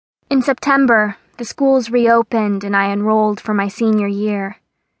In September, the schools reopened and I enrolled for my senior year.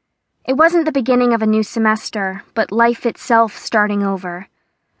 It wasn't the beginning of a new semester, but life itself starting over,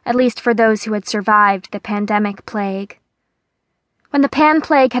 at least for those who had survived the pandemic plague. When the pan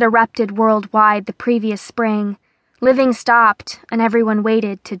plague had erupted worldwide the previous spring, living stopped and everyone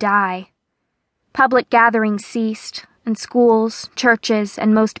waited to die. Public gatherings ceased, and schools, churches,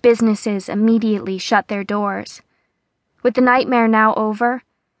 and most businesses immediately shut their doors. With the nightmare now over,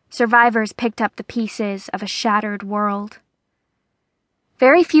 survivors picked up the pieces of a shattered world.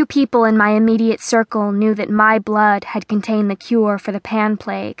 Very few people in my immediate circle knew that my blood had contained the cure for the pan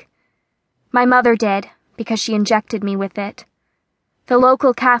plague. My mother did, because she injected me with it. The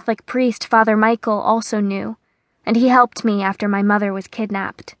local Catholic priest, Father Michael, also knew, and he helped me after my mother was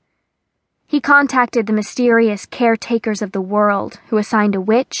kidnapped. He contacted the mysterious caretakers of the world who assigned a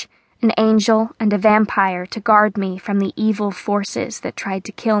witch, an angel, and a vampire to guard me from the evil forces that tried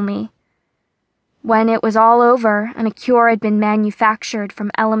to kill me. When it was all over and a cure had been manufactured from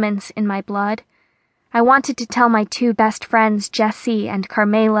elements in my blood, I wanted to tell my two best friends, Jessie and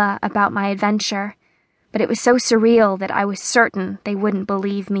Carmela, about my adventure, but it was so surreal that I was certain they wouldn't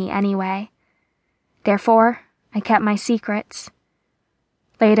believe me anyway. Therefore, I kept my secrets.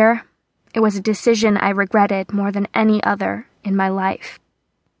 Later, it was a decision I regretted more than any other in my life.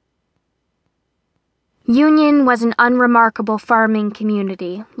 Union was an unremarkable farming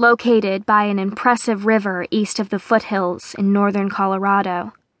community located by an impressive river east of the foothills in northern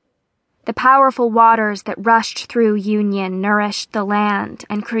Colorado. The powerful waters that rushed through Union nourished the land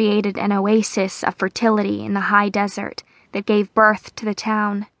and created an oasis of fertility in the high desert that gave birth to the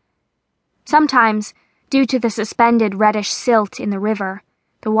town. Sometimes, due to the suspended reddish silt in the river,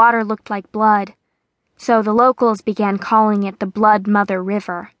 the water looked like blood, so the locals began calling it the Blood Mother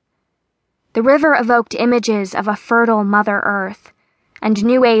River. The river evoked images of a fertile Mother Earth, and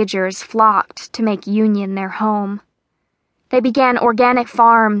New Agers flocked to make Union their home. They began organic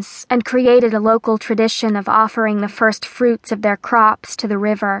farms and created a local tradition of offering the first fruits of their crops to the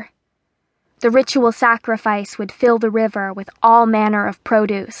river. The ritual sacrifice would fill the river with all manner of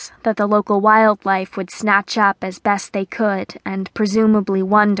produce that the local wildlife would snatch up as best they could and presumably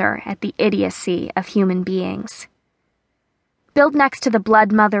wonder at the idiocy of human beings. Built next to the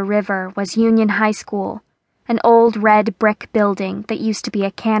Blood Mother River was Union High School, an old red brick building that used to be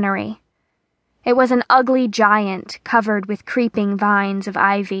a cannery. It was an ugly giant covered with creeping vines of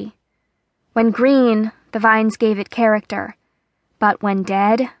ivy. When green, the vines gave it character, but when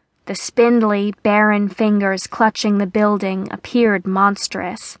dead, the spindly, barren fingers clutching the building appeared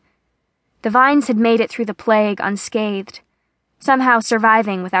monstrous. The vines had made it through the plague unscathed, somehow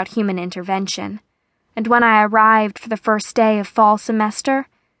surviving without human intervention, and when I arrived for the first day of fall semester,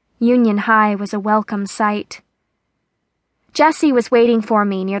 Union High was a welcome sight. Jessie was waiting for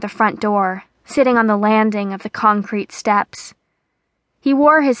me near the front door, sitting on the landing of the concrete steps. He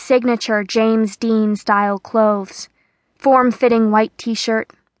wore his signature James Dean-style clothes, form-fitting white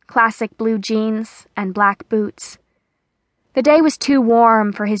t-shirt, classic blue jeans, and black boots. The day was too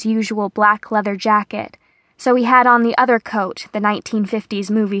warm for his usual black leather jacket, so he had on the other coat the 1950s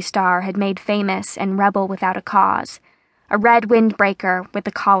movie star had made famous in Rebel Without a Cause, a red windbreaker with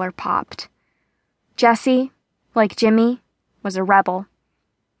the collar popped. Jessie, like Jimmy, was a rebel.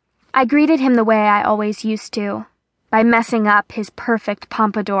 I greeted him the way I always used to, by messing up his perfect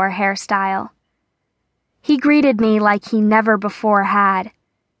pompadour hairstyle. He greeted me like he never before had.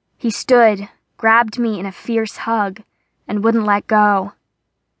 He stood, grabbed me in a fierce hug, and wouldn't let go.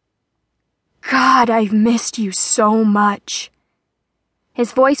 "God, I've missed you so much."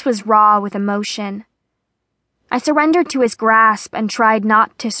 His voice was raw with emotion. I surrendered to his grasp and tried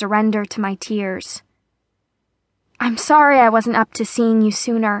not to surrender to my tears. "I'm sorry I wasn't up to seeing you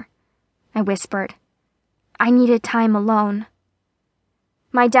sooner," I whispered. I needed time alone.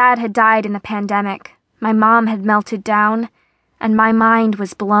 My dad had died in the pandemic, my mom had melted down, and my mind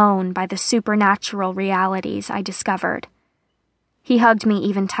was blown by the supernatural realities I discovered. He hugged me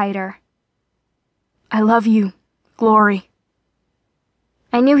even tighter. "I love you, Glory."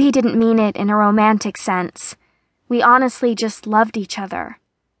 I knew he didn't mean it in a romantic sense. We honestly just loved each other.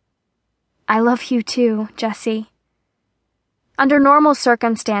 "I love you too, Jessie." Under normal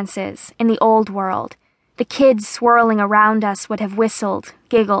circumstances, in the old world, the kids swirling around us would have whistled,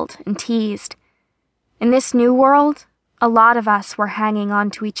 giggled, and teased. In this new world, a lot of us were hanging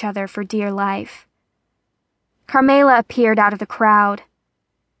on to each other for dear life. Carmela appeared out of the crowd.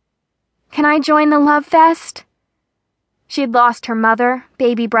 "Can I join the love fest?" She'd lost her mother,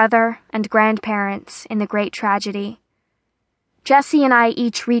 baby brother, and grandparents in the great tragedy. Jessie and I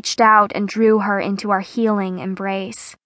each reached out and drew her into our healing embrace.